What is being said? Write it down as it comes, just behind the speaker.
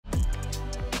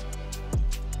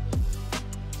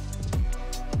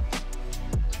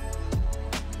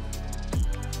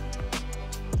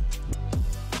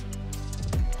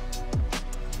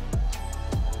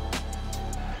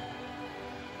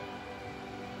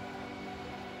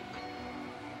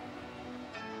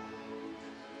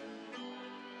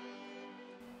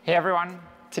Hey everyone,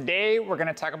 today we're going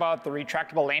to talk about the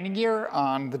retractable landing gear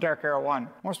on the DarkAero 1.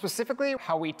 More specifically,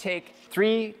 how we take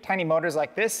 3 tiny motors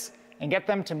like this and get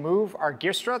them to move our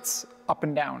gear struts up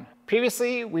and down.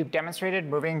 Previously, we've demonstrated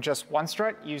moving just one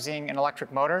strut using an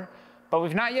electric motor, but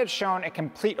we've not yet shown a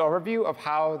complete overview of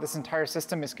how this entire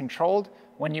system is controlled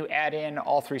when you add in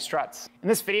all 3 struts. In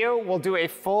this video, we'll do a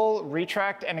full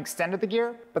retract and extend of the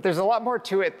gear, but there's a lot more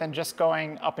to it than just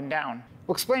going up and down.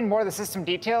 We'll explain more of the system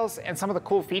details and some of the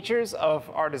cool features of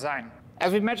our design.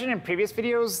 As we've mentioned in previous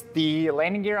videos, the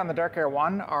landing gear on the DarkAero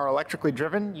 1 are electrically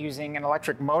driven using an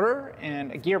electric motor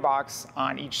and a gearbox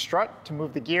on each strut to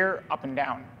move the gear up and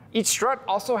down. Each strut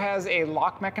also has a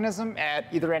lock mechanism at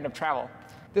either end of travel.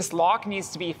 This lock needs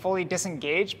to be fully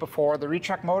disengaged before the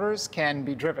retract motors can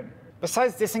be driven.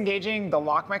 Besides disengaging the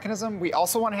lock mechanism, we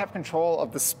also want to have control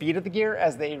of the speed of the gear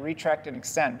as they retract and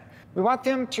extend. We want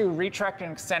them to retract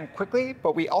and extend quickly,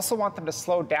 but we also want them to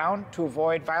slow down to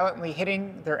avoid violently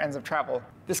hitting their ends of travel.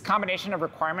 This combination of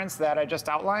requirements that I just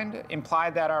outlined imply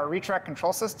that our retract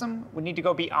control system would need to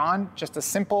go beyond just a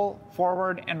simple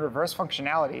forward and reverse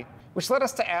functionality, which led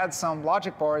us to add some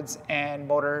logic boards and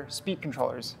motor speed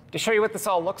controllers. To show you what this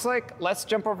all looks like, let's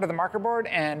jump over to the marker board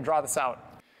and draw this out.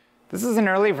 This is an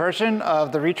early version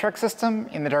of the retract system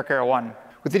in the DarkAero 1.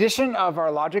 With the addition of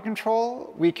our logic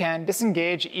control, we can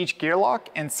disengage each gear lock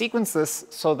and sequence this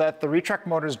so that the retract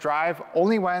motors drive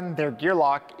only when their gear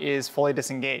lock is fully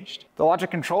disengaged. The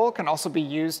logic control can also be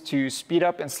used to speed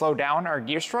up and slow down our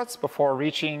gear struts before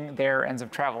reaching their ends of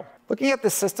travel. Looking at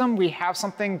this system, we have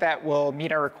something that will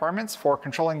meet our requirements for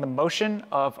controlling the motion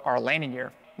of our landing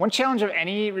gear. One challenge of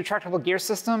any retractable gear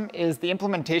system is the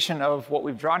implementation of what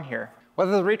we've drawn here.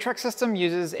 Whether the retract system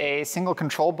uses a single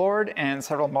control board and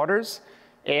several motors,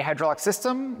 a hydraulic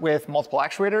system with multiple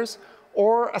actuators,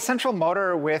 or a central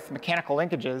motor with mechanical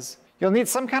linkages, you'll need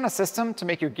some kind of system to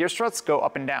make your gear struts go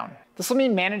up and down. This will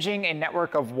mean managing a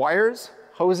network of wires,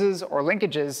 hoses, or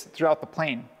linkages throughout the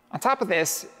plane. On top of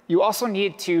this, you also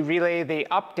need to relay the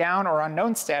up, down, or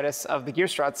unknown status of the gear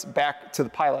struts back to the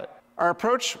pilot. Our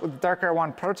approach with the DarkAero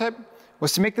 1 prototype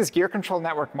was to make this gear control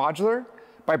network modular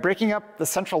by breaking up the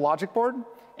central logic board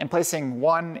and placing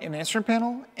one in the instrument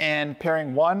panel and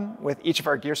pairing one with each of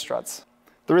our gear struts.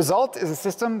 The result is a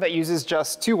system that uses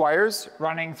just 2 wires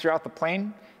running throughout the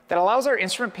plane that allows our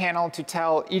instrument panel to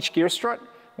tell each gear strut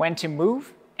when to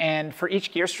move and for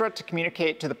each gear strut to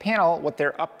communicate to the panel what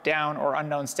their up, down, or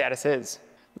unknown status is.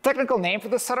 The technical name for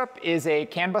this setup is a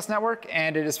CAN bus network,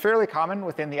 and it is fairly common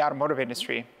within the automotive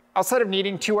industry. Outside of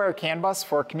needing 2-wire CAN bus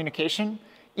for communication,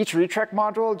 each retract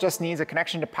module just needs a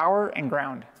connection to power and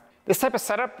ground. This type of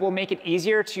setup will make it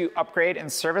easier to upgrade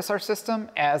and service our system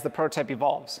as the prototype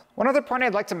evolves. One other point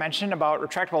I'd like to mention about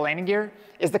retractable landing gear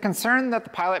is the concern that the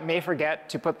pilot may forget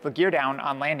to put the gear down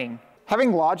on landing.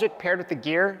 Having logic paired with the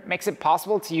gear makes it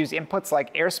possible to use inputs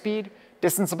like airspeed,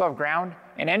 distance above ground,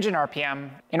 and engine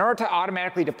RPM in order to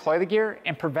automatically deploy the gear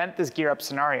and prevent this gear up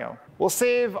scenario. We'll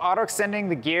save auto-extending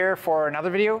the gear for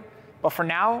another video, but for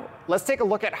now, let's take a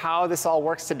look at how this all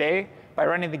works today by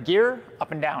running the gear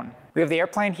up and down. We have the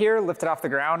airplane here lifted off the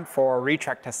ground for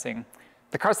retract testing.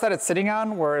 The carts that it's sitting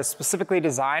on were specifically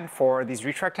designed for these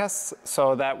retract tests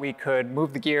so that we could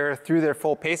move the gear through their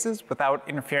full paces without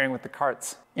interfering with the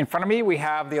carts. In front of me, we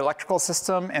have the electrical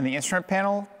system and the instrument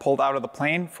panel pulled out of the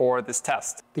plane for this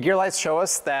test. The gear lights show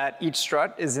us that each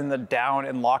strut is in the down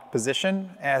and locked position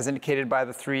as indicated by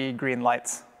the 3 green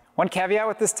lights. One caveat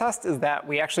with this test is that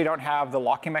we actually don't have the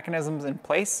locking mechanisms in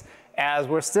place as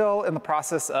we're still in the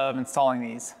process of installing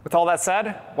these. With all that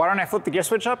said, why don't I flip the gear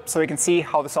switch up so we can see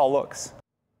how this all looks.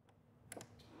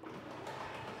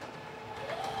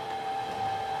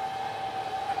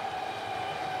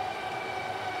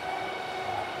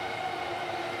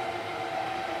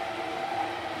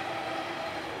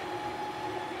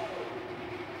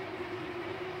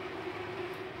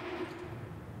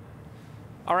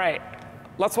 All right,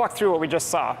 let's walk through what we just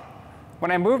saw. When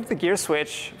I moved the gear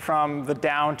switch from the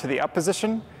down to the up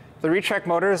position, the retract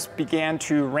motors began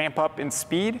to ramp up in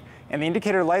speed, and the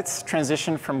indicator lights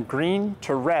transitioned from green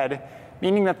to red,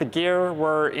 meaning that the gear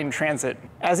were in transit.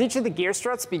 As each of the gear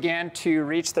struts began to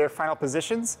reach their final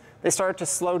positions, they started to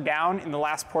slow down in the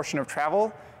last portion of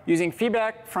travel, using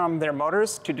feedback from their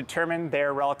motors to determine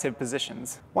their relative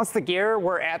positions. Once the gear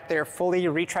were at their fully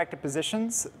retracted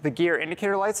positions, the gear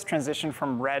indicator lights transitioned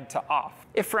from red to off.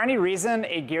 If for any reason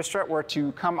a gear strut were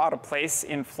to come out of place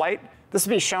in flight, this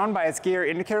would be shown by its gear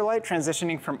indicator light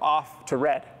transitioning from off to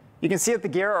red. You can see that the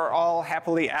gear are all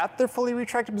happily at their fully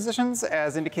retracted positions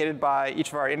as indicated by each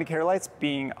of our indicator lights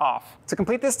being off. To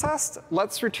complete this test,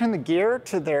 let's return the gear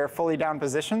to their fully down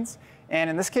positions And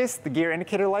in this case, the gear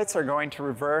indicator lights are going to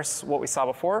reverse what we saw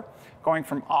before, going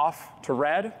from off to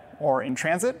red or in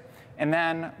transit. And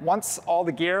then once all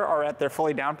the gear are at their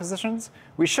fully down positions,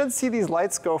 we should see these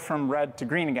lights go from red to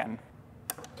green again.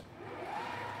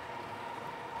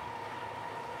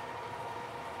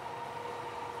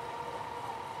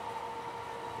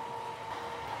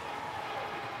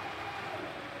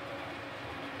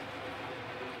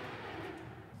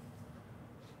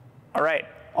 All right,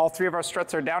 all three of our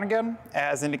struts are down again,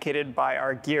 as indicated by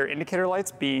our gear indicator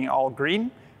lights being all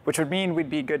green, which would mean we'd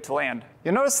be good to land.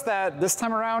 You'll notice that this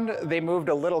time around, they moved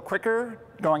a little quicker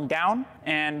going down,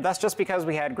 and that's just because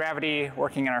we had gravity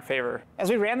working in our favor.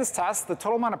 As we ran this test, the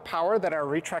total amount of power that our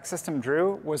retract system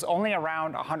drew was only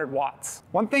around 100 watts.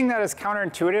 One thing that is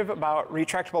counterintuitive about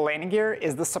retractable landing gear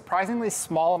is the surprisingly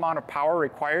small amount of power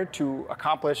required to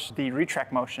accomplish the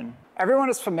retract motion. Everyone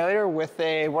is familiar with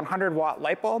a 100-watt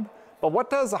light bulb, but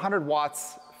what does 100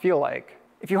 watts feel like?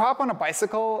 If you hop on a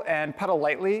bicycle and pedal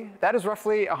lightly, that is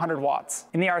roughly 100 watts.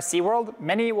 In the RC world,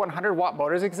 many 100-watt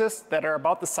motors exist that are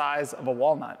about the size of a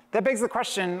walnut. That begs the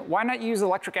question, why not use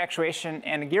electric actuation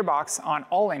and a gearbox on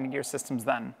all landing gear systems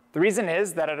then? The reason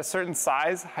is that at a certain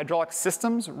size, hydraulic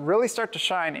systems really start to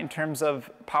shine in terms of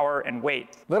power and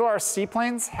weight. Little RC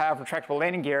planes have retractable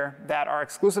landing gear that are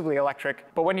exclusively electric,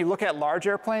 but when you look at large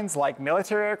airplanes like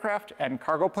military aircraft and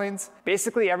cargo planes,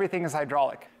 basically everything is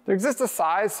hydraulic. There exists a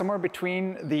size somewhere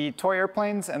between the toy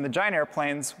airplanes and the giant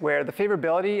airplanes where the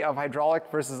favorability of hydraulic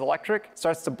versus electric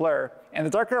starts to blur. And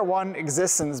the DarkAero 1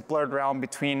 exists in this blurred realm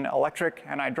between electric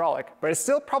and hydraulic, but it's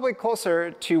still probably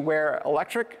closer to where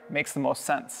electric makes the most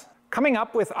sense. Coming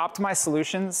up with optimized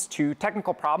solutions to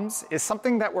technical problems is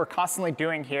something that we're constantly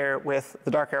doing here with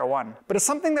the DarkAero 1, but it's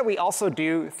something that we also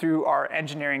do through our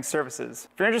engineering services.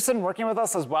 If you're interested in working with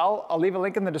us as well, I'll leave a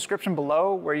link in the description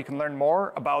below where you can learn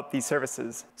more about these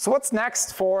services. So what's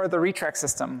next for the retract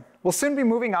system? We'll soon be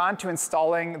moving on to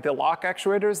installing the lock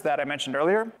actuators that I mentioned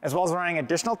earlier, as well as running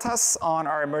additional tests on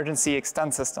our emergency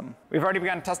extend system. We've already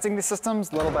begun testing these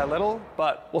systems little by little,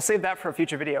 but we'll save that for a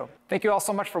future video. Thank you all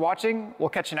so much for watching. We'll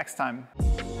catch you next time.